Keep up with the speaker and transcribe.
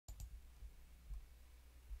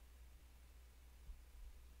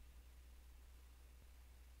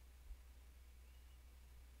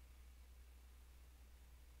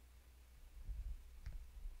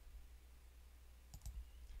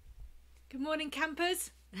Good morning,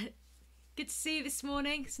 campers. Good to see you this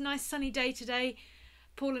morning. It's a nice sunny day today.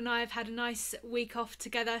 Paul and I have had a nice week off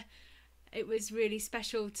together. It was really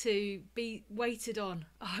special to be waited on.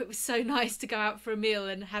 Oh, it was so nice to go out for a meal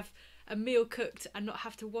and have a meal cooked and not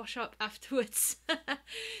have to wash up afterwards.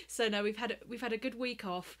 So no, we've had a good week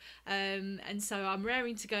off, and so I'm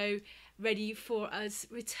raring to go, ready for us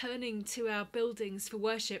returning to our buildings for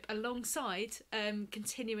worship, alongside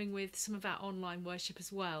continuing with some of our online worship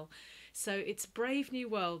as well. So it's a brave new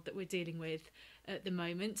world that we're dealing with at the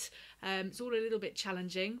moment. It's all a little bit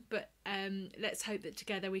challenging, but let's hope that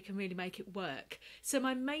together we can really make it work. So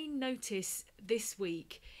my main notice this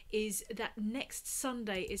week is that next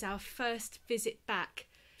Sunday is our first visit back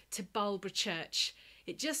to Bulborough Church.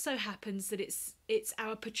 It just so happens that it's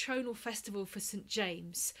our patronal festival for St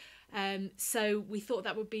James. So we thought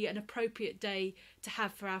that would be an appropriate day to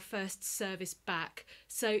have for our first service back.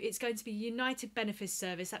 So it's going to be a United Benefice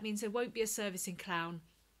service. That means there won't be a service in Clown.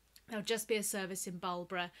 There'll just be a service in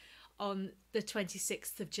Bulborough on the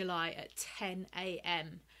 26th of July at 10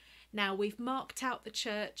 a.m. Now, we've marked out the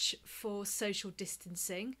church for social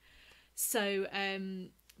distancing. So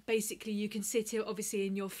basically you can sit here obviously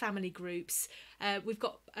in your family groups. We've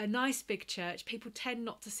got a nice big church. People tend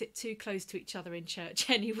not to sit too close to each other in church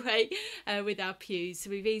anyway, with our pews, so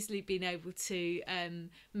we've easily been able to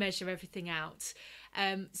measure everything out.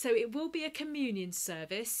 So it will be a communion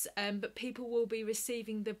service, but people will be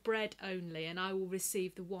receiving the bread only, and I will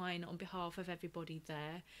receive the wine on behalf of everybody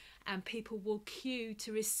there, and people will queue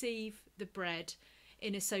to receive the bread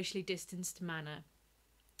in a socially distanced manner.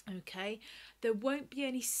 Okay, there won't be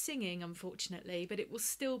any singing, unfortunately, but it will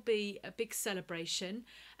still be a big celebration.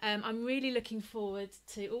 I'm really looking forward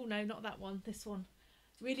to, oh no, not that one, this one.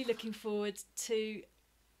 Really looking forward to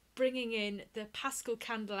bringing in the Paschal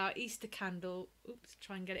candle, our Easter candle. Oops,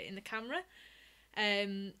 try and get it in the camera.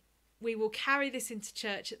 We will carry this into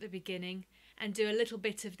church at the beginning and do a little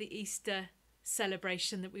bit of the Easter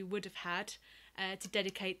celebration that we would have had to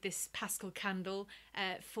dedicate this Paschal candle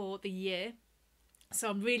for the year. So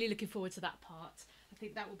I'm really looking forward to that part. I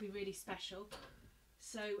think that will be really special.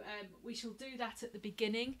 So we shall do that at the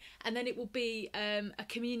beginning, and then it will be a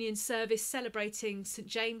communion service celebrating St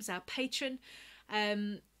James, our patron.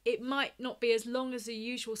 It might not be as long as the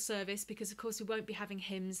usual service because of course we won't be having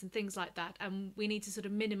hymns and things like that, and we need to sort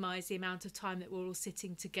of minimise the amount of time that we're all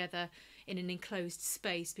sitting together in an enclosed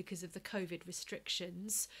space because of the COVID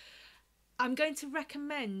restrictions. I'm going to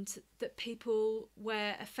recommend that people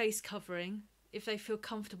wear a face covering if they feel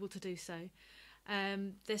comfortable to do so.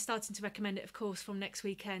 They're starting to recommend it, of course, from next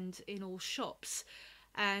weekend in all shops.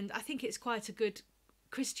 And I think it's quite a good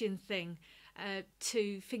Christian thing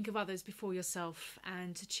to think of others before yourself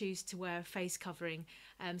and to choose to wear a face covering,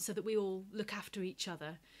 so that we all look after each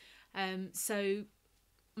other. So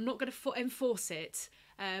I'm not going to enforce it,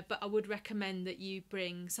 but I would recommend that you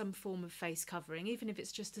bring some form of face covering, even if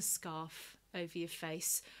it's just a scarf over your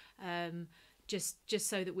face. Just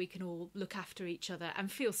so that we can all look after each other and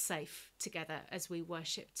feel safe together as we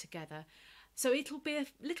worship together. So it'll be a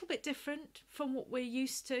little bit different from what we're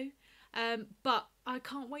used to, but I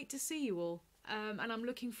can't wait to see you all. And I'm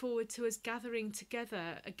looking forward to us gathering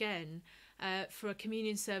together again for a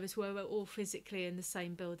communion service where we're all physically in the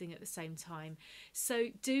same building at the same time.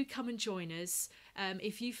 So do come and join us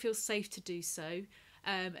if you feel safe to do so.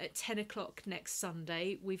 At 10 o'clock next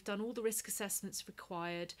Sunday. We've done all the risk assessments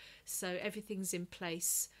required, so everything's in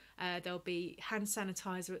place. There'll be hand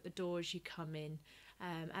sanitizer at the door as you come in,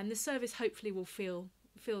 and the service hopefully will feel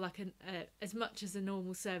like as much as a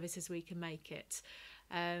normal service as we can make it.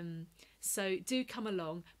 So do come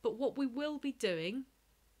along. But what we will be doing,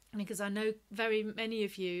 because I know very many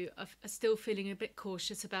of you are still feeling a bit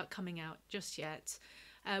cautious about coming out just yet,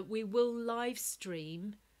 we will live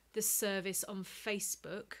stream the service on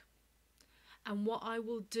Facebook, and what I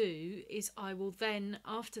will do is I will then,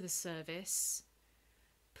 after the service,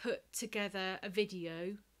 put together a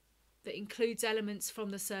video that includes elements from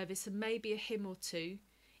the service and maybe a hymn or two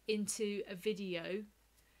into a video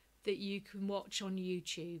that you can watch on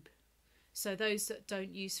YouTube. So those that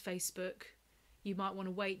don't use Facebook, you might want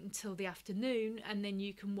to wait until the afternoon and then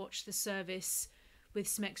you can watch the service with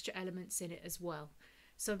some extra elements in it as well.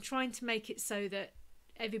 So I'm trying to make it so that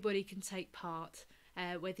everybody can take part,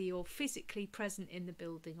 whether you're physically present in the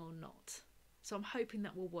building or not. So I'm hoping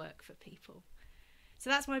that will work for people.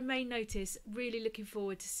 So that's my main notice. Really looking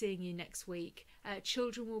forward to seeing you next week.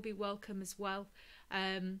 Children will be welcome as well.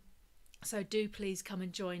 So do please come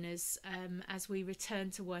and join us as we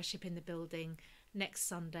return to worship in the building next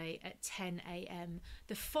Sunday at 10 a.m.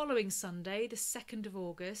 The following Sunday, the 2nd of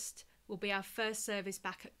August, will be our first service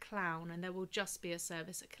back at Clown, and there will just be a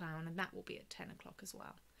service at Clown, and that will be at 10 o'clock as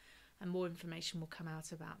well. And more information will come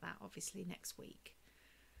out about that obviously next week.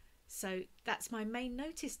 So that's my main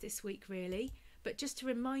notice this week really. But just to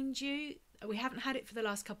remind you, we haven't had it for the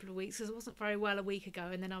last couple of weeks because I wasn't very well a week ago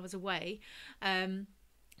and then I was away.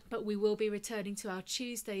 But we will be returning to our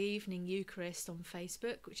Tuesday evening Eucharist on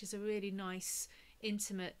Facebook, which is a really nice,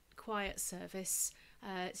 intimate, quiet service.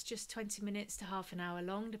 It's just 20 minutes to half an hour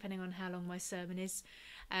long, depending on how long my sermon is.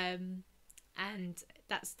 And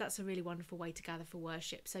that's a really wonderful way to gather for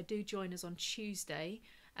worship. So do join us on Tuesday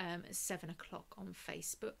at 7 o'clock on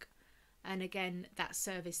Facebook. And again, that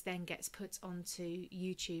service then gets put onto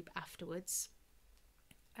YouTube afterwards.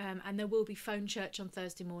 And there will be phone church on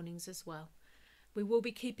Thursday mornings as well. We will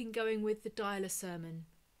be keeping going with the dial a sermon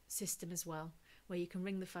system as well, where you can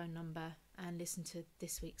ring the phone number and listen to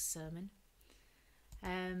this week's sermon.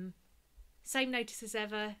 Same notice as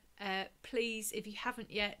ever. Please, if you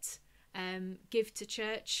haven't yet, give to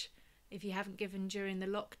church. If you haven't given during the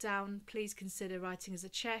lockdown, please consider writing us a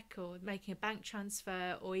cheque or making a bank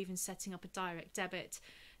transfer or even setting up a direct debit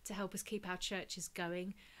to help us keep our churches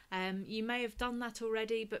going. You may have done that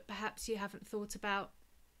already, but perhaps you haven't thought about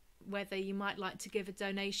whether you might like to give a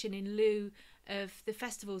donation in lieu of the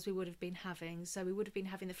festivals we would have been having. So we would have been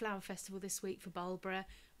having the Flower Festival this week for Bulborough.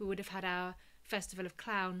 We would have had our Festival of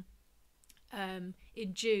Clown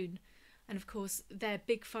in June. And of course, they're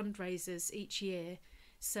big fundraisers each year.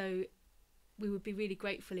 So we would be really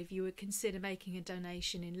grateful if you would consider making a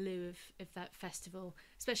donation in lieu of that festival,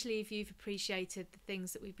 especially if you've appreciated the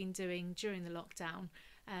things that we've been doing during the lockdown.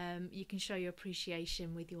 You can show your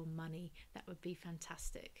appreciation with your money. That would be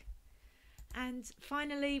fantastic. And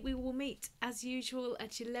finally, we will meet as usual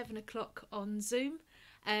at 11 o'clock on Zoom.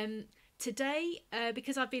 Today,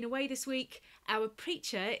 because I've been away this week, our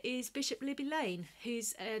preacher is Bishop Libby Lane,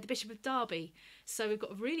 who's the Bishop of Derby. So we've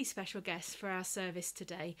got a really special guest for our service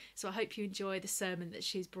today. So I hope you enjoy the sermon that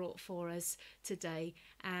she's brought for us today.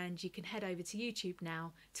 And you can head over to YouTube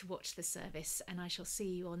now to watch the service. And I shall see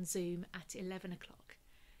you on Zoom at 11 o'clock.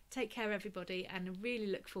 Take care, everybody, and I really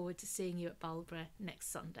look forward to seeing you at Bulborough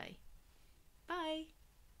next Sunday. Bye.